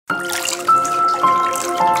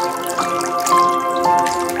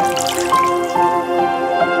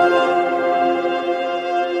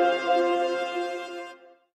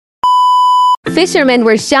Fishermen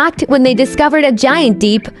were shocked when they discovered a giant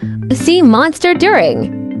deep sea monster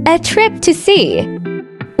during a trip to sea.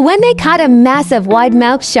 When they caught a massive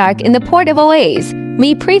wide-mouthed shark in the port of Oise,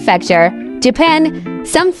 Mi Prefecture, Japan,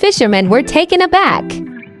 some fishermen were taken aback.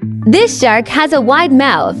 This shark has a wide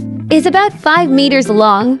mouth, is about 5 meters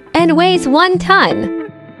long, and weighs 1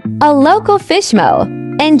 ton. A local fishmo,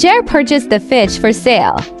 and Jer purchased the fish for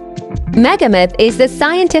sale. Megamyth is the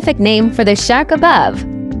scientific name for the shark above.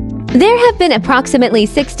 There have been approximately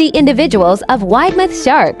 60 individuals of wide-mouthed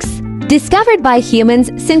sharks discovered by humans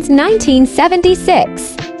since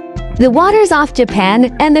 1976. The waters off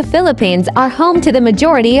Japan and the Philippines are home to the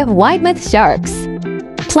majority of wide-mouthed sharks.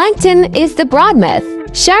 Plankton is the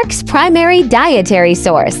broadmouth shark's primary dietary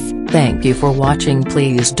source. Thank you for watching.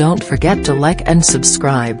 Please don't forget to like and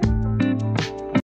subscribe.